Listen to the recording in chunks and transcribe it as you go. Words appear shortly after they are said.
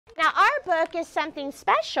Now, our book is something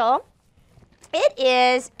special. It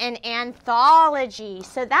is an anthology.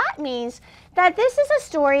 So that means that this is a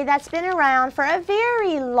story that's been around for a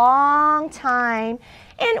very long time,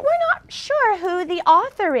 and we're not sure who the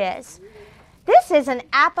author is. This is an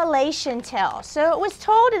Appalachian tale. So it was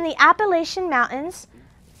told in the Appalachian Mountains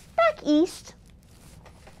back east,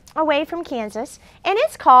 away from Kansas, and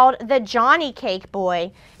it's called The Johnny Cake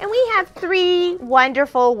Boy. And we have 3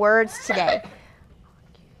 wonderful words today.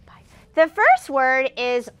 The first word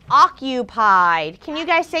is occupied. Can you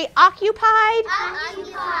guys say occupied?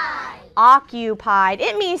 Occupied. Occupied.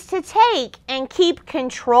 It means to take and keep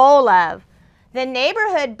control of. The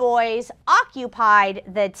neighborhood boys occupied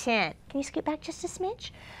the tent. Can you scoot back just a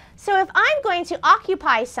smidge? So if I'm going to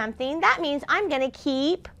occupy something, that means I'm going to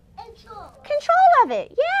keep control of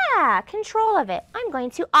it. Yeah, control of it. I'm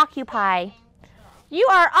going to occupy. You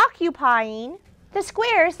are occupying the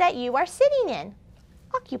squares that you are sitting in.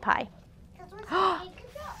 Occupy.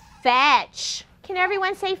 Fetch. Can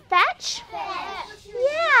everyone say fetch? Fetch.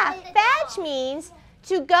 Yeah, fetch means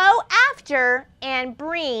to go after and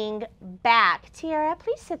bring back. Tiara,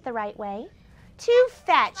 please sit the right way. To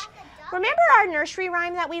fetch. Remember our nursery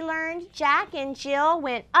rhyme that we learned? Jack and Jill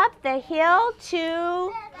went up the hill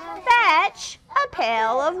to fetch a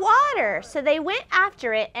pail of water. So they went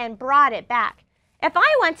after it and brought it back. If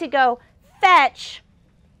I want to go fetch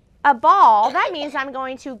a ball, that means I'm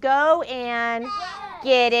going to go and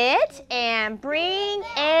get it and bring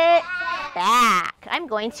it back. I'm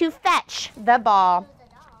going to fetch the ball.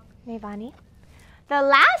 Navani? The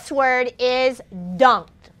last word is dunked.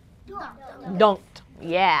 Dunked.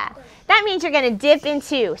 Yeah. That means you're going to dip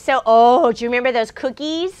into. So, do you remember those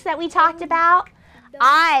cookies that we talked about?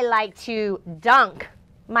 I like to dunk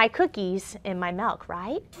my cookies in my milk,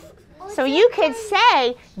 right? So you could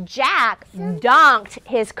say Jack dunked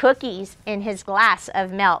his cookies in his glass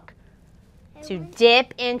of milk. To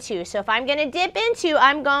dip into. So if I'm going to dip into,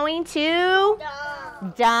 I'm going to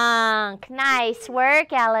dunk. Nice work,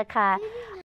 Elika.